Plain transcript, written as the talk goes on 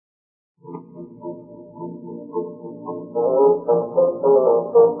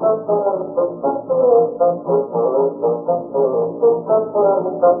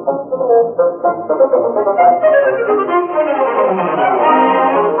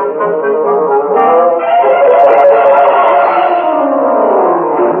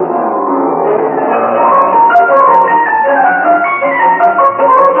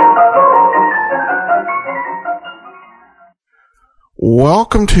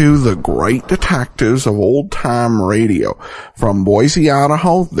Welcome to the Great Detectives of Old Time Radio. From Boise,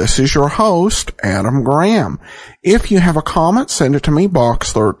 Idaho, this is your host, Adam Graham. If you have a comment, send it to me,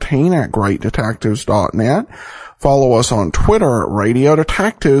 box13@greatdetectives.net. Follow us on Twitter at Radio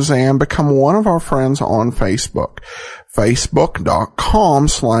Detectives and become one of our friends on Facebook,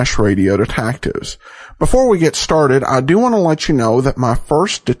 facebook.com/Radio Detectives. Before we get started, I do want to let you know that my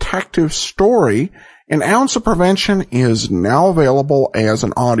first detective story, An Ounce of Prevention, is now available as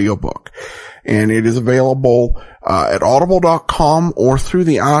an audiobook, and it is available at audible.com or through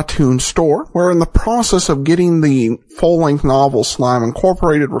the iTunes store. We're in the process of getting the full-length novel Slime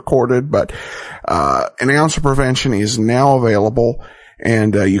Incorporated recorded, but An Ounce of Prevention is now available,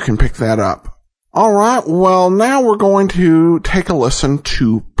 and you can pick that up. All right, well, now we're going to take a listen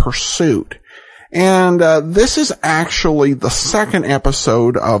to Pursuit. And this is actually the second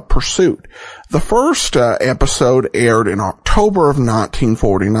episode of Pursuit. The first episode aired in October of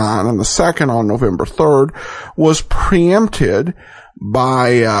 1949, and the second on November 3rd was preempted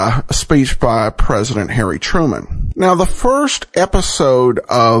by a speech by President Harry Truman. Now, the first episode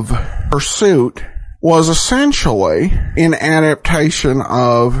of Pursuit was essentially an adaptation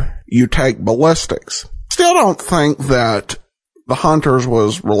of You Take Ballistics. Still don't think that The Hunters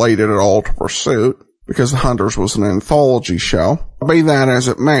was related at all to Pursuit, because The Hunters was an anthology show. Be that as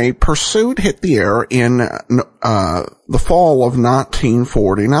it may, Pursuit hit the air in the fall of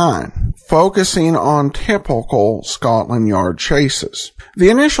 1949, focusing on typical Scotland Yard chases. The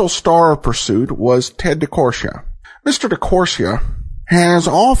initial star of Pursuit was Ted DeCorsia. Mr. DeCorsia has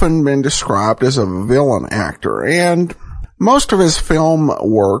often been described as a villain actor, and most of his film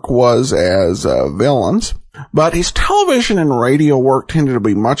work was as villains. But his television and radio work tended to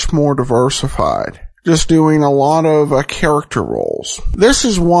be much more diversified, just doing a lot of character roles. This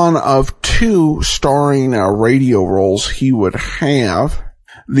is one of two starring radio roles he would have.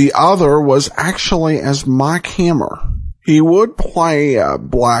 The other was actually as Mike Hammer. He would play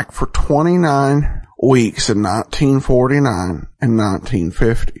Black for 29 weeks in 1949 and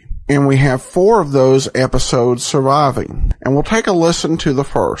 1950. And we have 4 of those episodes surviving. And we'll take a listen to the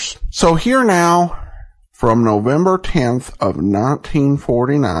first. So here now, from November 10th of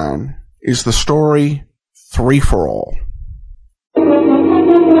 1949, is the story Three for All. Pursuit.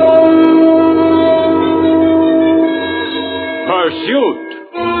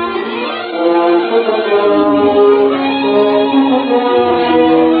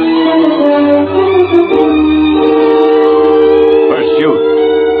 Pursuit.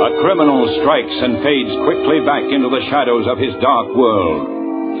 A criminal strikes and fades quickly back into the shadows of his dark world.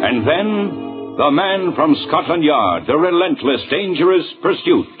 And then the man from Scotland Yard, the relentless, dangerous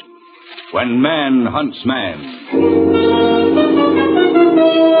Pursuit. When man hunts man.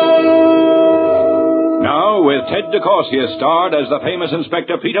 Now, with Ted DeCorsia starred as the famous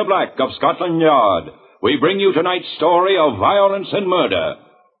Inspector Peter Black of Scotland Yard, we bring you tonight's story of violence and murder,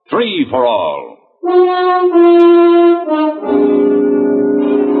 Three for All.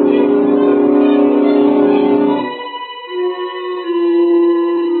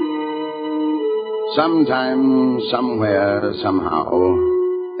 Sometime, somewhere, somehow,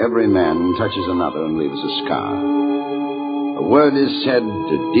 every man touches another and leaves a scar. A word is said,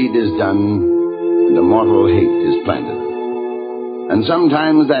 a deed is done, and a mortal hate is planted. And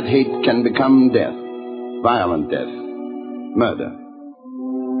sometimes that hate can become death, violent death, murder.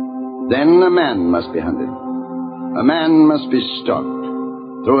 Then a man must be hunted. A man must be stalked.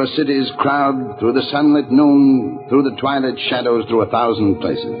 Through a city's crowd, through the sunlit noon, through the twilight shadows, through 1,000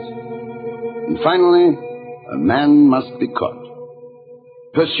 places. And finally, a man must be caught.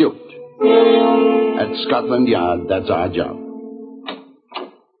 Pursuit. At Scotland Yard, that's our job.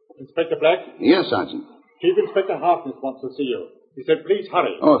 Inspector Black? Yes, Sergeant. Chief Inspector Harkness wants to see you. He said, please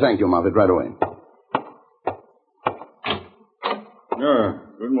hurry. Oh, thank you, Moffat. Right away.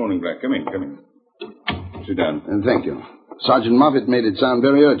 Good morning, Black. Come in. Sit down. Thank you. Sergeant Moffat made it sound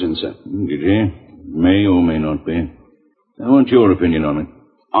very urgent, sir. Did he? May or may not be. I want your opinion on it.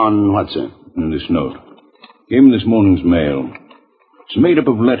 On what, sir? This note. Came in this morning's mail. It's made up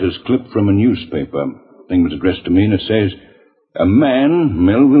of letters clipped from a newspaper. Thing was addressed to me, and it says, a man,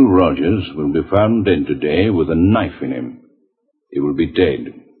 Melville Rogers, will be found dead today with a knife in him. He will be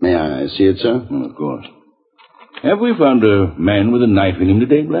dead. May I see it, sir? Of course. Have we found a man with a knife in him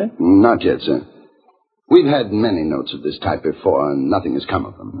today, Black? Not yet, sir. We've had many notes of this type before, and nothing has come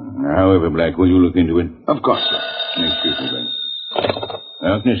of them. However, Black, will you look into it? Of course, sir. Excuse me, Black.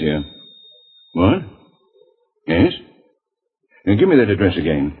 Darkness here. What? Yes? Now, give me that address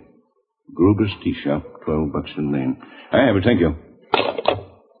again. Gruber's Tea Shop, 12 Buxton Lane. I have it, thank you.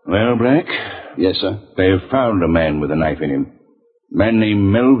 Well, Black? Yes, sir. They have found a man with a knife in him. A man named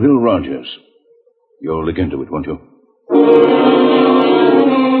Melville Rogers. You'll look into it, won't you?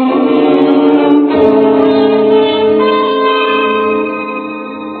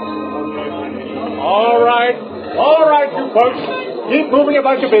 All right, you folks. Keep moving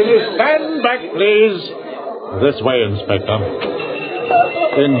about your business. Stand back, please. This way, Inspector.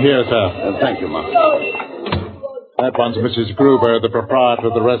 In here, sir. Thank you, Mark. That one's Mrs. Gruber, the proprietor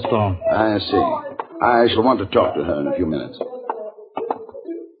of the restaurant. I see. I shall want to talk to her in a few minutes.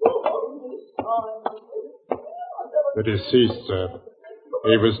 The deceased, sir.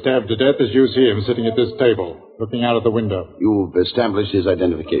 He was stabbed to death as you see him sitting at this table, looking out of the window. You've established his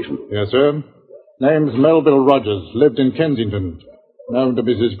identification. Yes, sir. Name's Melville Rogers. Lived in Kensington. Known to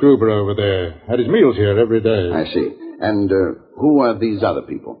Mrs. Gruber over there. Had his meals here every day. I see. And who are these other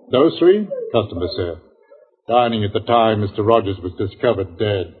people? Those three? Customers, sir. Dining at the time Mr. Rogers was discovered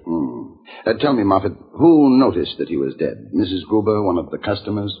dead. Tell me, Moffat, who noticed that he was dead? Mrs. Gruber, one of the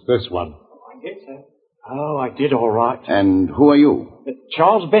customers? This one. I did, sir. Oh, I did all right. And who are you?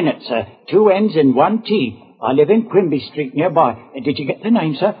 Charles Bennett, sir. 2 N's and 1 T. I live in Quimby Street nearby. Did you get the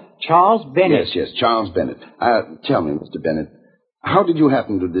name, sir? Charles Bennett. Yes, Charles Bennett. Tell me, Mr. Bennett, how did you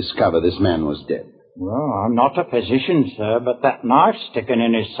happen to discover this man was dead? Well, I'm not a physician, sir, but that knife sticking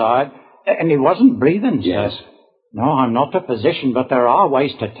in his side, and he wasn't breathing, sir. Yes. No, I'm not a physician, but there are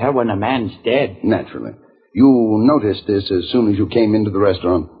ways to tell when a man's dead. Naturally. You noticed this as soon as you came into the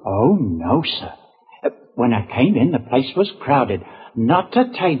restaurant? Oh, no, sir. When I came in, the place was crowded. Not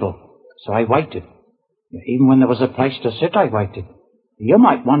a table. So I waited. Even when there was a place to sit, I waited. You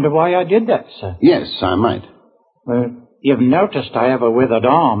might wonder why I did that, sir. Yes, I might. Well, you've noticed I have a withered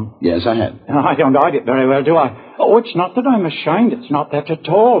arm. Yes, I had. I don't hide it very well, do I? Oh, it's not that I'm ashamed. It's not that at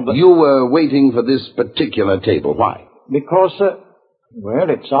all, but... You were waiting for this particular table. Why? Because, well,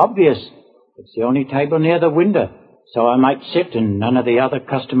 it's obvious. It's the only table near the window. So I might sit and none of the other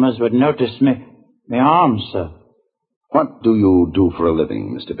customers would notice my arms, sir. What do you do for a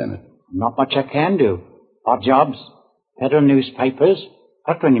living, Mr. Bennett? Not much I can do. Odd jobs. Peddle newspapers.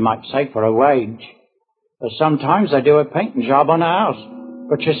 That one you might say for a wage. But sometimes I do a painting job on a house.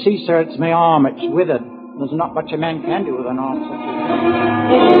 But you see, sir, it's my arm. It's withered. There's not much a man can do with an arm such as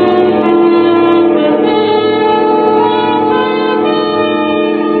that.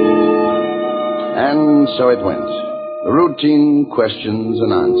 And so it went. The routine questions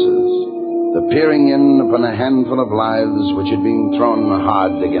and answers. The peering in upon a handful of lives which had been thrown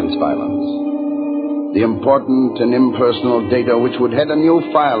hard against violence. The important and impersonal data which would head a new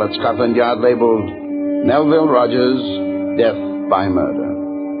file at Scotland Yard labeled Melville Rogers, Death by Murder.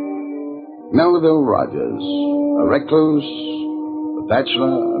 Melville Rogers, a recluse, a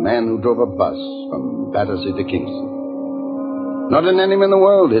bachelor, a man who drove a bus from Battersea to Kingston. Not a name in the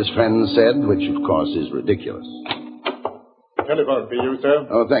world, his friends said, which of course is ridiculous. Telephone for you, sir.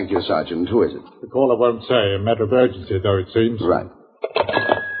 Oh, thank you, Sergeant. Who is it? The caller won't say. A matter of urgency, though, it seems. Right.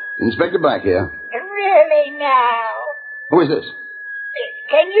 Inspector Black here. Really now? Who is this?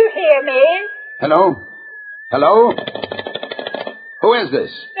 Can you hear me? Hello? Hello? Who is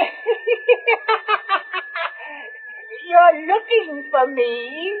this? You're looking for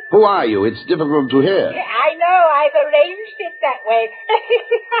me. Who are you? It's difficult to hear. I know. I've arranged it that way.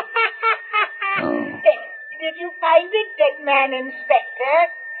 Oh. Did you find the dead man, Inspector?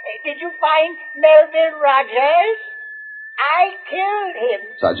 Did you find Melville Rogers? I killed him.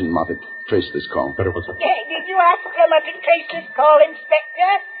 Sergeant Moffat, trace this call. Very well, sir. Did you ask someone to trace this call,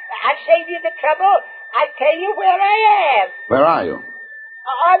 Inspector? I'll save you the trouble. I'll tell you where I am. Where are you?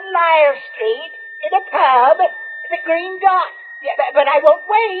 On Lyle Street, in a pub, the Green Dot. Yeah, but I won't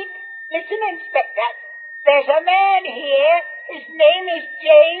wait. Listen, Inspector. There's a man here. His name is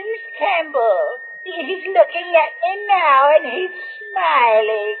James Campbell. He's looking at me now, and he's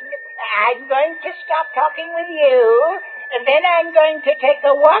smiling. I'm going to stop talking with you, and then I'm going to take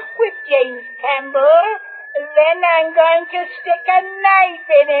a walk with James Campbell, and then I'm going to stick a knife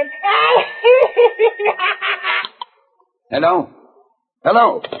in him. Hello?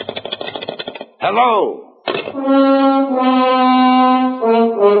 Hello? Hello?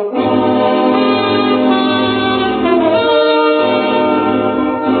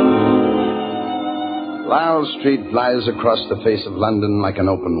 Lyle Street lies across the face of London like an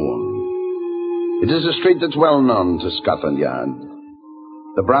open wound. It is a street that's well known to Scotland Yard.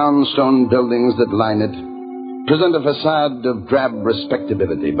 The brownstone buildings that line it present a facade of drab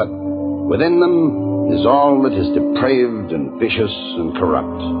respectability, but within them is all that is depraved and vicious and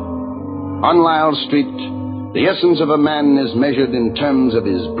corrupt. On Lyle Street, the essence of a man is measured in terms of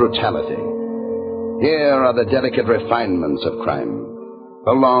his brutality. Here are the delicate refinements of crime.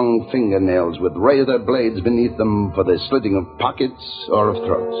 The long fingernails with razor blades beneath them for the slitting of pockets or of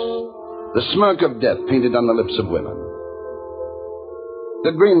throats. The smirk of death painted on the lips of women.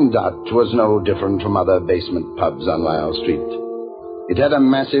 The Green Dot was no different from other basement pubs on Lyle Street. It had a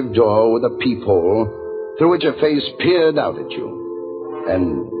massive door with a peephole through which a face peered out at you.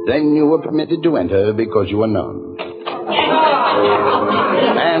 And then you were permitted to enter because you were known.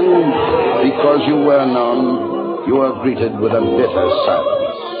 And because you were known, you were greeted with a bitter silence.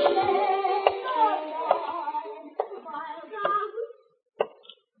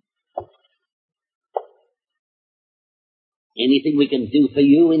 Anything we can do for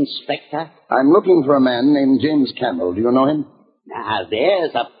you, Inspector? I'm looking for a man named James Campbell. Do you know him? Now,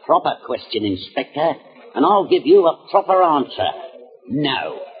 there's a proper question, Inspector, and I'll give you a proper answer.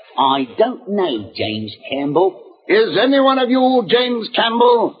 No, I don't know James Campbell. Is any one of you James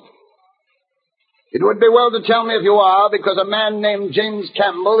Campbell? It would be well to tell me if you are, because a man named James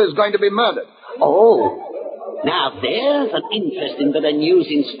Campbell is going to be murdered. Oh, now there's an interesting bit of news,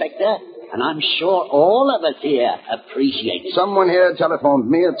 Inspector, and I'm sure all of us here appreciate it. Someone here telephoned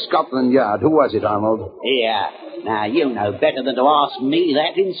me at Scotland Yard. Who was it, Arnold? Yeah, now you know better than to ask me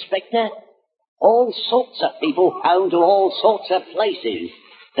that, Inspector. All sorts of people own to all sorts of places.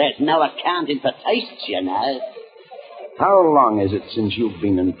 There's no accounting for tastes, you know. How long is it since you've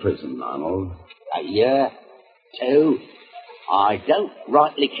been in prison, Arnold? A year, 2. I don't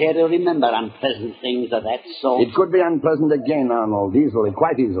rightly care to remember unpleasant things of that sort. It could be unpleasant again, Arnold. Easily,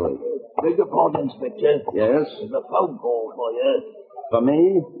 quite easily. Beg your pardon, Inspector. Yes? There's a phone call for you. For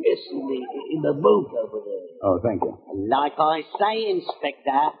me? Yes, in the booth over there. Oh, thank you. Like I say,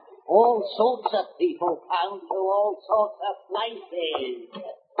 Inspector, all sorts of people own to all sorts of places.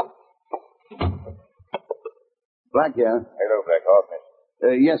 Black here. Hello, Black Harkness.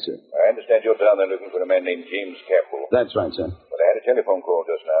 Yes, sir. I understand you're down there looking for a man named James Campbell. That's right, sir. Well, I had a telephone call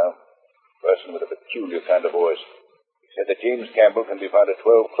just now. A person with a peculiar kind of voice. He said that James Campbell can be found at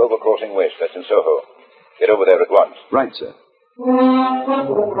 12 Clover Crossing West. That's in Soho. Get over there at once. Right, sir.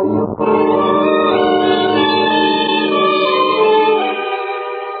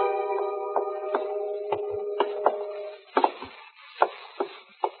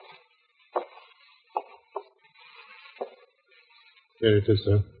 There it is,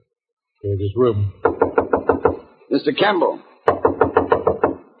 sir. Here's his room. Mr. Campbell.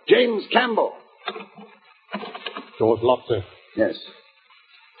 James Campbell. Door's locked, sir. Yes.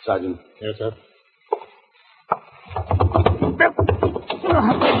 Sergeant. Yes, sir.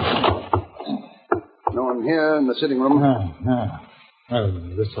 No one here in the sitting room?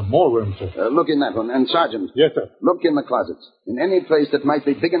 There's some more room, sir. Look in that one. And, Sergeant. Yes, sir. Look in the closets. In any place that might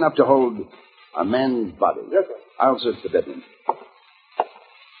be big enough to hold a man's body. Yes, sir. I'll search the bedroom.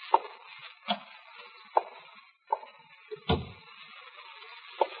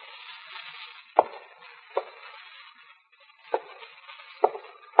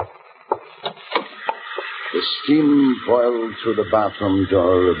 The steam boiled through the bathroom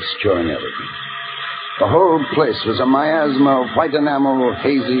door, obscuring everything. The whole place was a miasma of white enamel,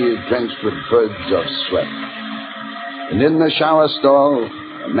 hazy, drenched with birds of sweat. And in the shower stall,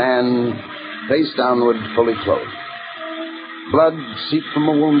 a man, face downward, fully clothed. Blood seeped from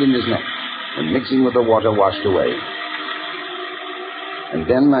a wound in his neck, and mixing with the water, washed away. And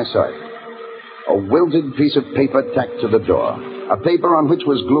then I saw it. A wilted piece of paper tacked to the door. A paper on which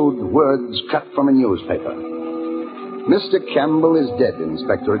was glued words cut from a newspaper. Mr. Campbell is dead,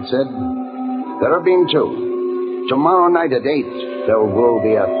 Inspector, it said. There have been 2. Tomorrow night at 8, there will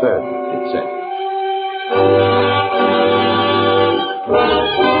be a 3rd, it said.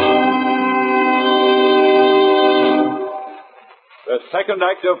 The second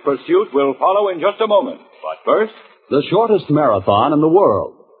act of Pursuit will follow in just a moment. But first, the shortest marathon in the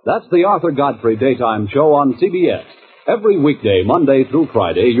world. That's the Arthur Godfrey Daytime Show on CBS. Every weekday, Monday through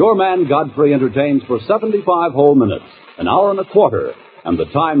Friday, your man Godfrey entertains for 75 whole minutes, an hour and a quarter, and the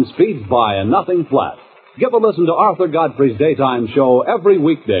time speeds by in nothing flat. Give a listen to Arthur Godfrey's Daytime Show every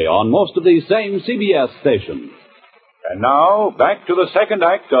weekday on most of these same CBS stations. and now back to the second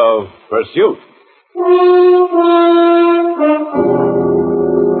act of Pursuit.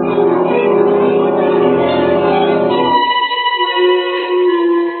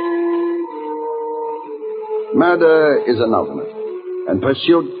 Murder is an ultimate, and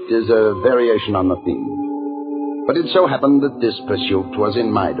pursuit is a variation on the theme. But it so happened that this pursuit was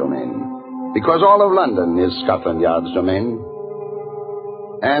in my domain, because all of London is Scotland Yard's domain.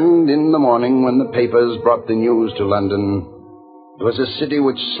 And in the morning, when the papers brought the news to London, it was a city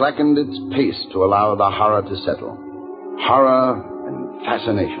which slackened its pace to allow the horror to settle. Horror and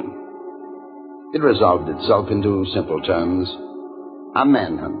fascination. It resolved itself into simple terms. A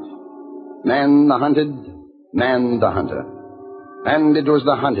manhunt. Man the hunted, man the hunter. And it was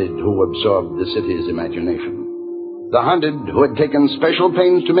the hunted who absorbed the city's imagination. The hunted who had taken special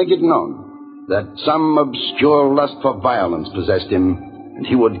pains to make it known that some obscure lust for violence possessed him, and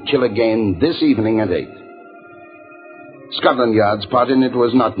he would kill again this evening at 8. Scotland Yard's part in it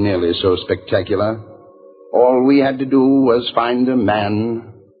was not nearly so spectacular. All we had to do was find a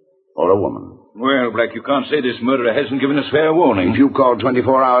man or a woman. Well, Black, you can't say this murderer hasn't given us fair warning. If you call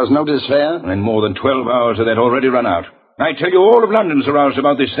 24 hours notice fair? And more than 12 hours of that already run out. I tell you, all of London's aroused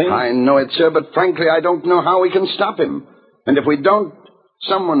about this thing. I know it, sir, but frankly, I don't know how we can stop him. And if we don't,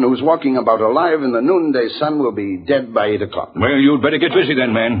 someone who's walking about alive in the noonday sun will be dead by 8 o'clock. Well, you'd better get busy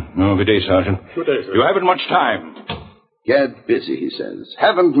then, man. Oh, good day, Sergeant. Good day, sir. You haven't much time. Get busy, he says.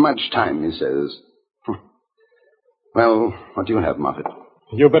 Haven't much time, he says. Well, what do you have, Moffat?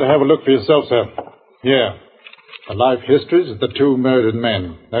 You better have a look for yourself, sir. Here. The life histories of the 2 murdered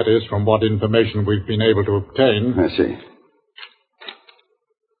men. That is, from what information we've been able to obtain. I see.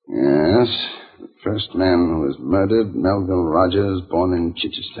 Yes. The first man who was murdered, Melville Rogers, born in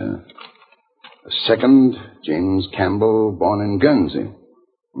Chichester. The second, James Campbell, born in Guernsey.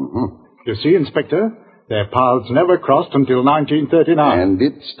 Mm-hmm. You see, Inspector, their paths never crossed until 1939. And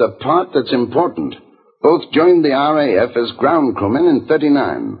it's the part that's important. Both joined the RAF as ground crewmen in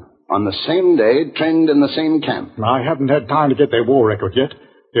 39. On the same day, trained in the same camp. I haven't had time to get their war record yet,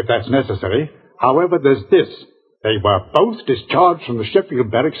 if that's necessary. However, there's this. They were both discharged from the Sheffield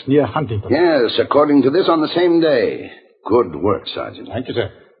barracks near Huntington. Yes, according to this, on the same day. Good work, Sergeant. Thank you,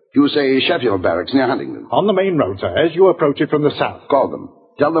 sir. You say Sheffield barracks near Huntington? On the main road, sir, as you approach it from the south. Call them.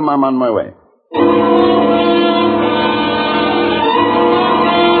 Tell them I'm on my way.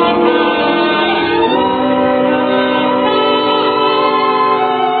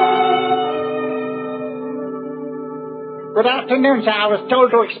 Good afternoon, sir. I was told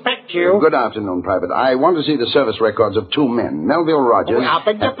to expect you. Good afternoon, Private. I want to see the service records of 2 men. Melville Rogers... Oh, I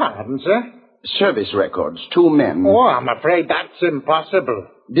beg your pardon, sir? Service records, 2 men. Oh, I'm afraid that's impossible.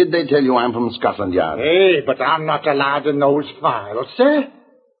 Did they tell you I'm from Scotland Yard? Hey, but I'm not allowed in those files, sir.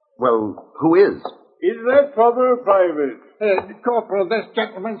 Well, who is? Is that proper, Private? Corporal, this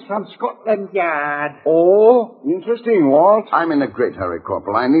gentleman's from Scotland Yard. Oh, interesting, what? I'm in a great hurry,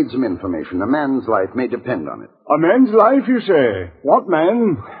 Corporal. I need some information. A man's life may depend on it. A man's life, you say? What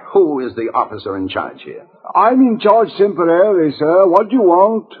man? Who is the officer in charge here? I'm in charge temporarily, sir. What do you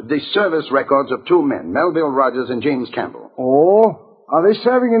want? The service records of 2 men, Melville Rogers and James Campbell. Oh? Are they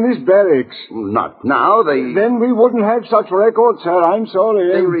serving in this barracks? Not now. Then we wouldn't have such records, sir. I'm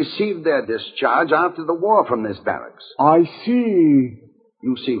sorry. They received their discharge after the war from this barracks. I see.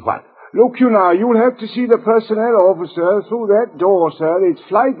 You see what? Look, you now, you'll have to see the personnel officer through that door, sir. It's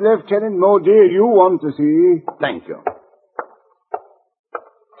Flight Lieutenant Mordeer you want to see. Thank you.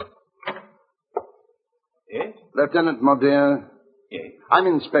 Yes? Lieutenant Mordeer? Yes. I'm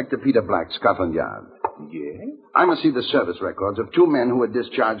Inspector Peter Black, Scotland Yard. Yes? I must see the service records of 2 men who were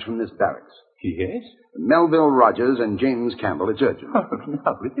discharged from this barracks. Yes? Melville Rogers and James Campbell. It's urgent. Oh,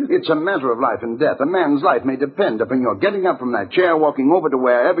 no, really? It's a matter of life and death. A man's life may depend upon your getting up from that chair, walking over to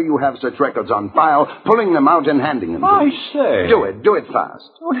wherever you have such records on file, pulling them out and handing them to I me. say. Do it fast.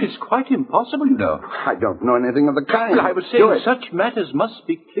 Well, it's quite impossible, you know. I don't know anything of the kind. Well, I was saying such matters must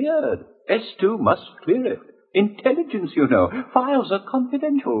be cleared. S2 must clear it. Intelligence, you know. Files are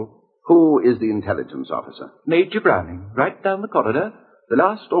confidential. Who is the intelligence officer? Major Browning, right down the corridor. The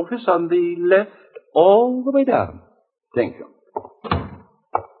last office on the left, all the way down. Thank you.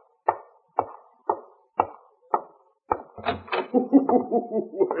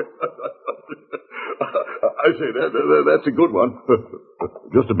 I say, that's a good one.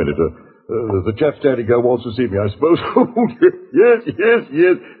 Just a minute. The chap standing there wants to see me, I suppose. yes.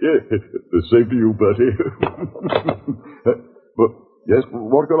 Same to you, Bertie. But, yes,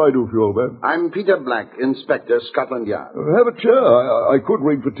 what can I do for you, old man? I'm Peter Black, Inspector, Scotland Yard. Have a chair. I could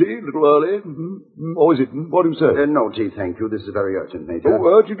ring for tea a little early. Mm-hmm. Or is it? What do you say? No tea, thank you. This is very urgent, Major.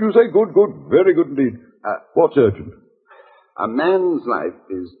 Oh, urgent, you say? Good. Very good indeed. What's urgent? A man's life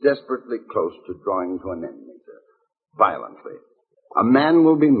is desperately close to drawing to an end, Major. Violently. A man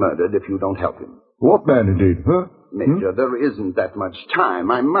will be murdered if you don't help him. What man, indeed, huh? Major, there isn't that much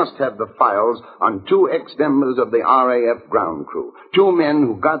time. I must have the files on 2 ex-members of the RAF ground crew. 2 men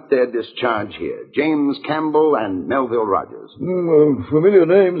who got their discharge here. James Campbell and Melville Rogers. Familiar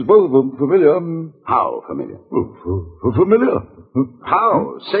names, both of them. Familiar. How familiar? Familiar.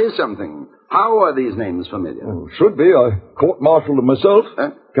 How? Say something. How are these names familiar? Should be. I court-martialed them myself.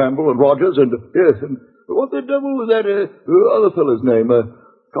 Campbell and Rogers and... Yes, and what the devil was that other fellow's name?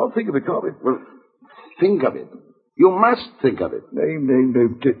 Can't think of it, can't we? Well, think of it. You must think of it. Name.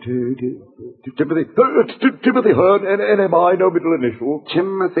 Timothy Hearn, NMI, no middle initial.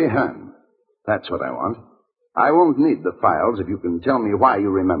 Timothy Hearn. That's what I want. I won't need the files if you can tell me why you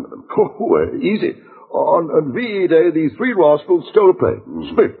remember them. Easy. On VE Day, these 3 rascals stole a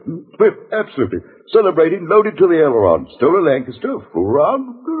plane. Smith, absolutely. Celebrating, loaded to the aileron. Stole a Lancaster, flew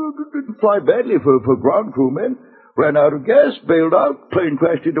around, didn't fly badly for ground crew men. Ran out of gas, bailed out, plane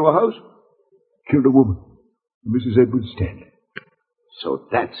crashed into a house. Killed a woman, Mrs. Edward Stanley. So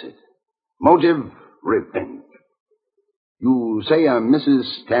that's it. Motive, revenge. You say a Mrs.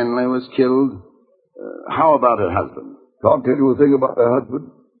 Stanley was killed? How about her husband? Can't tell you a thing about her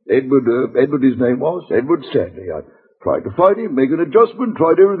husband. Edward his name was, Edward Stanley. I tried to find him, make an adjustment,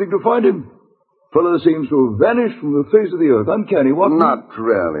 tried everything to find him. Fellow seems to have vanished from the face of the earth. Uncanny, wasn't it? Not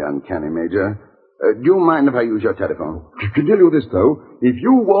really uncanny, Major. Do you mind if I use your telephone? I can tell you this, though. If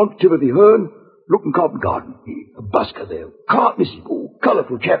you want Timothy Hearn, look in Covent Garden. A busker there. Can't miss him. Oh,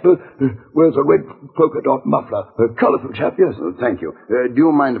 colourful chap. Wears a red polka dot muffler. Colourful chap, yes. Thank you. Do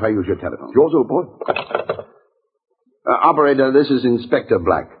you mind if I use your telephone? Yours, old boy. Operator, this is Inspector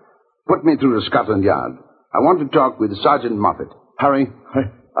Black. Put me through to Scotland Yard. I want to talk with Sergeant Moffat. Hurry.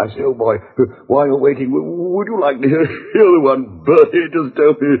 I say, old boy, while you're waiting, would you like to hear the one Bertie just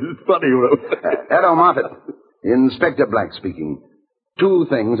told me? It's funny, you know. Hello, Moffat. Inspector Black speaking. 2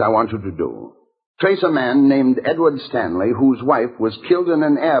 things I want you to do. Trace a man named Edward Stanley whose wife was killed in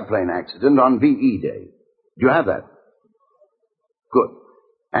an airplane accident on VE Day. Do you have that? Good.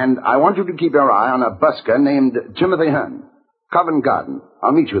 And I want you to keep your eye on a busker named Timothy Hearn. Covent Garden.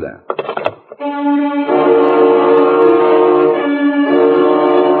 I'll meet you there.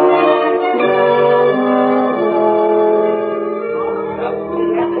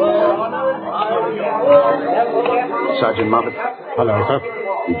 Sergeant Moffat. Hello, sir.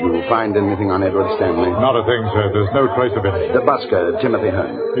 Did you find anything on Edward Stanley? Not a thing, sir. There's no trace of it. The busker, Timothy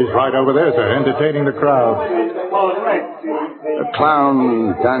Hearn. He's right over there, sir, entertaining the crowd. A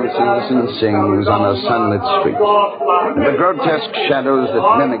clown dances and sings on a sunlit street. And the grotesque shadows that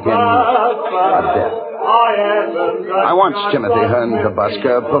mimic him are death. I watched Timothy Hearn, the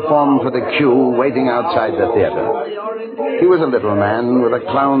busker, perform for the queue waiting outside the theater. He was a little man with a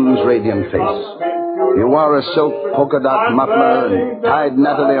clown's radiant face. He wore a silk polka dot muffler and tied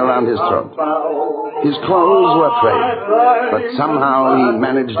nattily around his throat. His clothes were frayed, but somehow he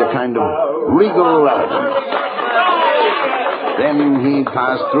managed a kind of regal elegance. Then he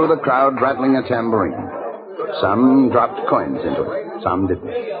passed through the crowd rattling a tambourine. Some dropped coins into it, some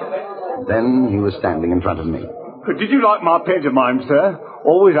didn't. Then he was standing in front of me. Did you like my pantomime, sir?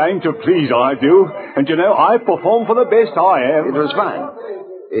 Always aim to please, I do. And you know, I perform for the best I am. It was fine.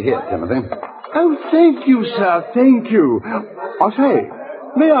 Here, Timothy. Oh, thank you, sir, thank you. I say,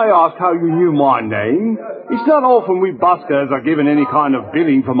 may I ask how you knew my name? It's not often we buskers are given any kind of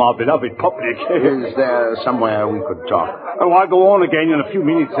billing from our beloved public. Is there somewhere we could talk? Oh, I'll go on again in a few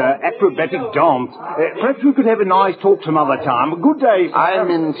minutes, sir. Acrobatic dance. Perhaps we could have a nice talk some other time. Good day, sir. I'm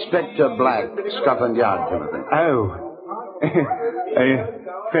Inspector Black, Scotland Yard, Timothy. Oh. A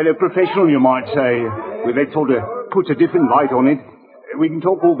fellow professional, you might say. Well, that sort of puts a different light on it. We can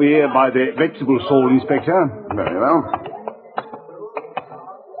talk over here by the vegetable stall, Inspector. Very well.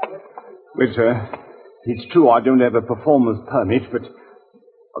 Well, sir, it's true I don't have a performer's permit, but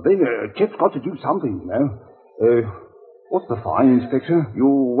then a chap's got to do something, you know. What's the fine, Inspector? You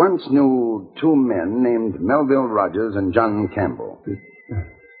once knew 2 men named Melville Rogers and John Campbell.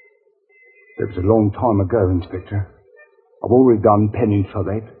 That was a long time ago, Inspector. I've already done penance for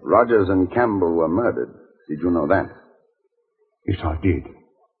that. Rogers and Campbell were murdered. Did you know that? Yes, I did.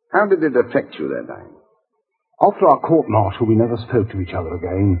 How did it affect you that night? After our court-martial, we never spoke to each other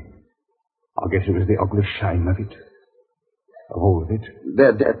again. I guess it was the ugly shame of it. Of all of it.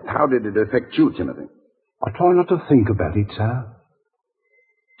 Their death, how did it affect you, Timothy? I try not to think about it, sir.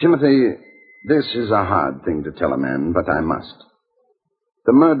 Timothy, this is a hard thing to tell a man, but I must.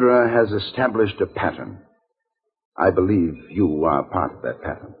 The murderer has established a pattern. I believe you are part of that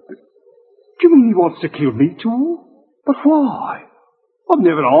pattern. Do you mean he wants to kill me, too? But why? I've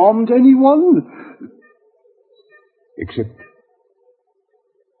never harmed anyone. Except...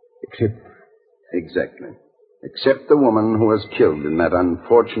 Exactly. except the woman who was killed in that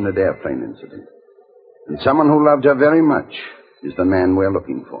unfortunate airplane incident. And someone who loved her very much is the man we're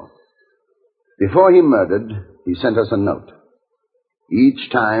looking for. Before he murdered, he sent us a note.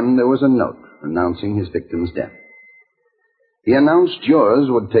 Each time there was a note announcing his victim's death. He announced yours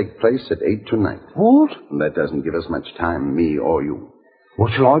would take place at 8 tonight. What? And that doesn't give us much time, me or you.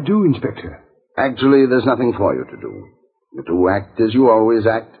 What shall I do, Inspector? Actually, there's nothing for you to do. You're to act as you always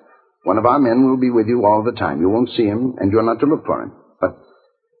act. One of our men will be with you all the time. You won't see him, and you're not to look for him. But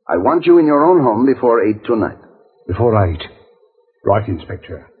I want you in your own home before 8 tonight. Before 8? Right,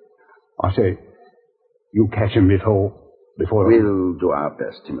 Inspector. I say, you catch him before... We'll do our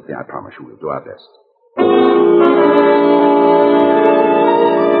best, Timothy. I promise you we'll do our best.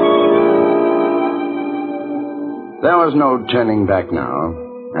 There was no turning back now.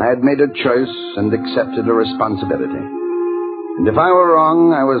 I had made a choice and accepted a responsibility. And if I were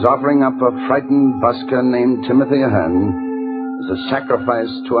wrong, I was offering up a frightened busker named Timothy Ahern as a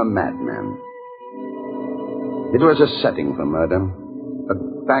sacrifice to a madman. It was a setting for murder. The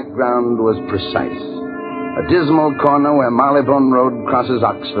background was precise. A dismal corner where Marylebone Road crosses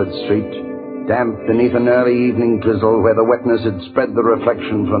Oxford Street, damp beneath an early evening drizzle where the wetness had spread the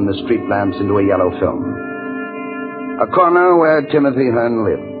reflection from the street lamps into a yellow film. A corner where Timothy Ahern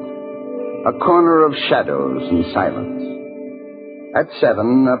lived. A corner of shadows and silence. At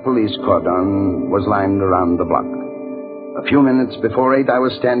 7, a police cordon was lined around the block. A few minutes before 8, I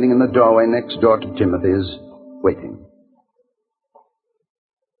was standing in the doorway next door to Timothy's, waiting.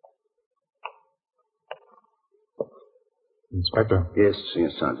 Inspector. Yes,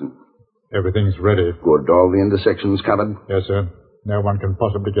 Sergeant. Everything's ready. Good. All the intersections covered? Yes, sir. No one can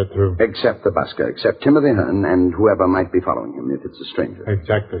possibly get through. Except the busker, except Timothy Ahern and whoever might be following him, if it's a stranger.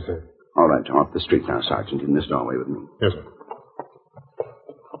 Exactly, sir. All right, off the street now, Sergeant, in this doorway with me. Yes, sir.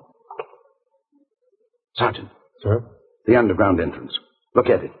 Sergeant. Sir? The underground entrance. Look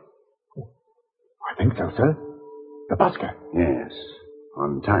at it. I think so, sir. The busker. Yes.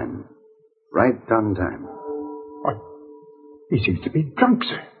 On time. Right on time. Why, he seems to be drunk,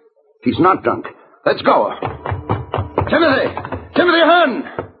 sir. He's not drunk. Let's go. Timothy! Timothy Ahern!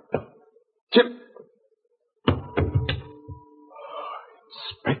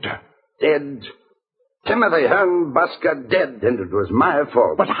 Inspector. Dead. Timothy Ahern, busker, dead, and it was my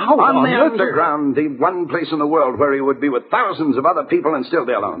fault. But how on the earth, underground, the one place in the world where he would be with thousands of other people and still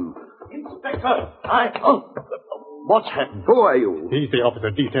be alone. Inspector, what's happened? Who are you? He's the officer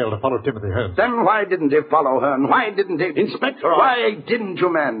detailed to follow Timothy Ahern. Then why didn't he follow Ahern? Why didn't he... Inspector, Why didn't you,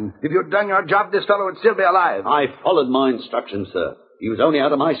 man? If you'd done your job, this fellow would still be alive. I followed my instructions, sir. He was only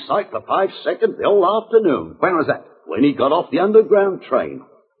out of my sight for 5 seconds the whole afternoon. When was that? When he got off the underground train.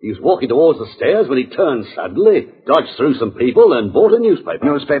 He was walking towards the stairs when he turned suddenly, dodged through some people, and bought a newspaper.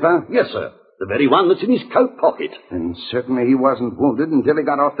 Newspaper? Yes, sir. The very one that's in his coat pocket. And certainly he wasn't wounded until he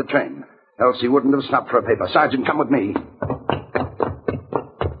got off the train. Else he wouldn't have stopped for a paper. Sergeant, come with me.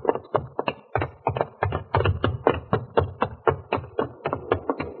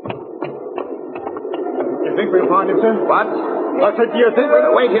 You think we'll find him, sir? What? I said, do you think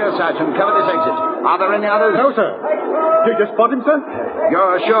we'll... Wait here, Sergeant. Cover this exit. Are there any others? No, sir. Did you just spot him, sir?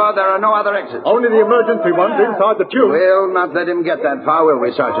 You're sure there are no other exits? Only the emergency ones inside the tube. We'll not let him get that far, will we,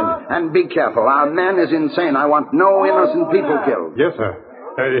 Sergeant? And be careful. Our man is insane. I want no innocent people killed. Yes, sir.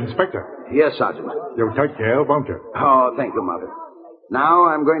 Inspector. Yes, Sergeant. You'll take care, won't you? Oh, thank you, Mother. Now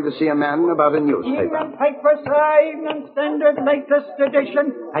I'm going to see a man about a newspaper. Evening paper, sir. Evening Standard, latest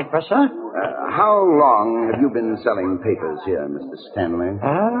edition. Paper, sir? How long have you been selling papers here, Mr. Stanley?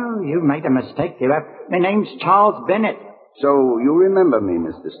 Oh, you made a mistake. My name's Charles Bennett. So you remember me,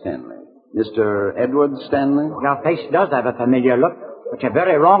 Mr. Stanley. Mr. Edward Stanley? Your face does have a familiar look, but you're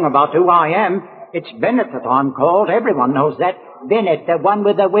very wrong about who I am. It's Bennett that I'm called. Everyone knows that. Bennett, the one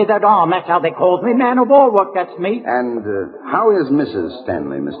with the withered arm. That's how they called me. Man of war work, that's me. And how is Mrs.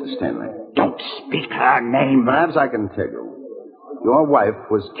 Stanley, Mr. Stanley? Don't speak her name. Perhaps I can tell you. Your wife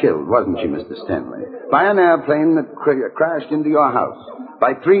was killed, wasn't she, Mr. Stanley? By an airplane that crashed into your house.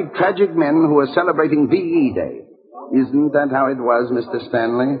 By 3 tragic men who were celebrating VE Day. Isn't that how it was, Mr.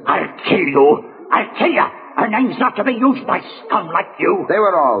 Stanley? I'll kill you. I'll kill you. Her name's not to be used by scum like you. They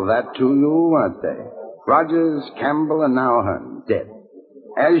were all that to you, weren't they? Rogers, Campbell, and now Ahern, dead.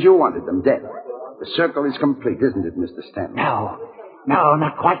 As you wanted them, dead. The circle is complete, isn't it, Mr. Stanley? No,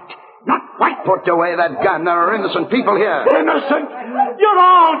 not quite. Not quite. Put away that gun. There are innocent people here. Innocent? You're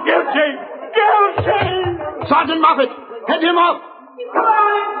all guilty. Guilty! Sergeant Moffat, head him off. Come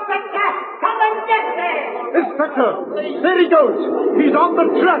on, Inspector. Come and get me. Inspector, there he goes. He's on the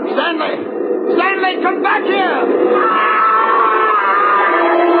truck. Stanley! Stanley, come back here!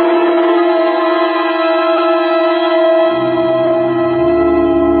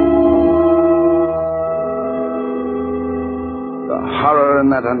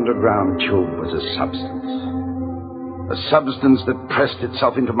 that underground tube was a substance that pressed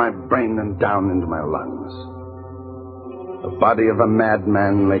itself into my brain and down into my lungs. The body of a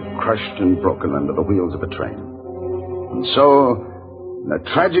madman lay crushed and broken under the wheels of a train. And so, in a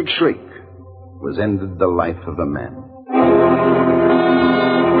tragic shriek, was ended the life of a man.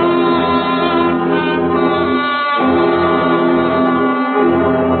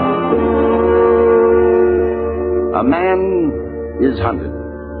 A man is hunted.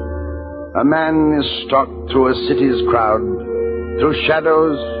 A man is stalked through a city's crowd, through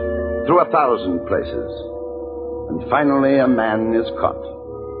shadows, through 1,000 places. And finally, a man is caught.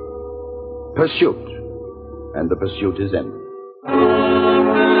 Pursuit. And the pursuit is ended.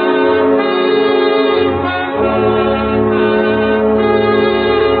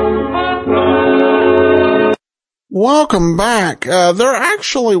 Welcome back. There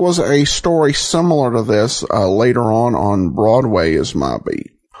actually was a story similar to this later on Broadway is My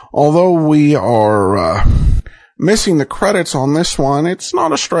Beat. Although we are missing the credits on this one, it's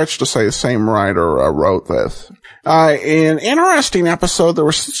not a stretch to say the same writer wrote this. An interesting episode. There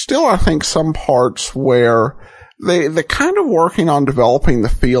was still, I think, some parts where they're kind of working on developing the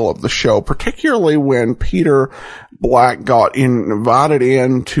feel of the show, particularly when Peter Black got invited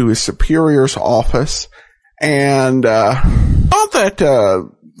into his superior's office. And, not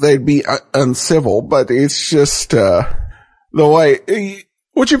that, they'd be uncivil, but it's just, the way,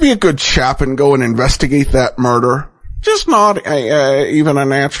 would you be a good chap and go and investigate that murder? Just not even a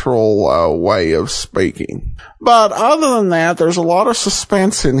natural, way of speaking. But other than that, there's a lot of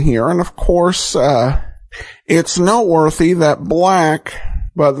suspense in here. And of course, it's noteworthy that Black,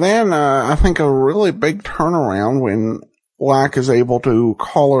 but then, I think a really big turnaround when Black is able to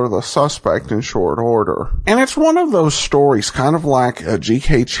collar the suspect in short order. And it's one of those stories, kind of like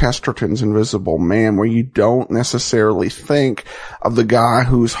G.K. Chesterton's Invisible Man, where you don't necessarily think of the guy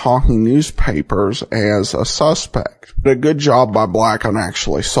who's hawking newspapers as a suspect. But a good job by Black on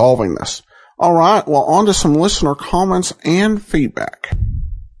actually solving this. All right, well, on to some listener comments and feedback.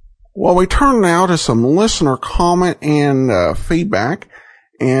 Well, we turn now to some listener comment and feedback.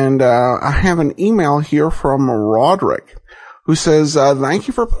 And I have an email here from Roderick, who says, thank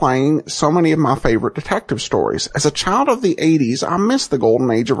you for playing so many of my favorite detective stories. As a child of the 80s, I miss the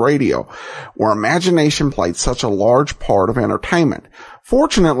golden age of radio, where imagination played such a large part of entertainment.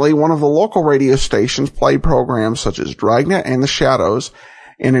 Fortunately, one of the local radio stations played programs such as Dragnet and The Shadows,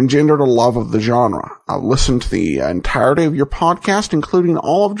 and engendered a love of the genre. I've listened to the entirety of your podcast, including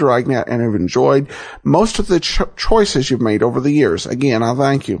all of Dragnet, and have enjoyed most of the choices you've made over the years. Again, I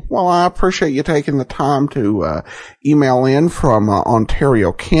thank you. Well, I appreciate you taking the time to email in from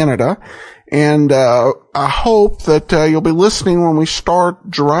Ontario, Canada. And I hope that you'll be listening when we start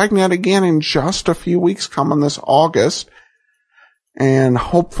Dragnet again in just a few weeks coming this August. And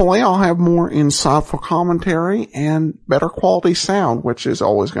hopefully I'll have more insightful commentary and better quality sound, which is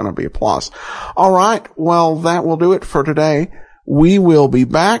always going to be a plus. All right. Well, that will do it for today. We will be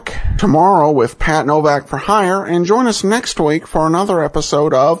back tomorrow with Pat Novak for Hire, and join us next week for another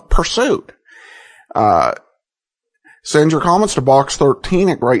episode of Pursuit. Send your comments to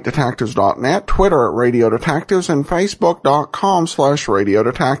box13@greatdetectives.net, Twitter @Radio Detectives, and Facebook.com/Radio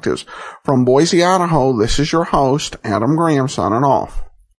Detectives. From Boise, Idaho, this is your host, Adam Graham, signing off.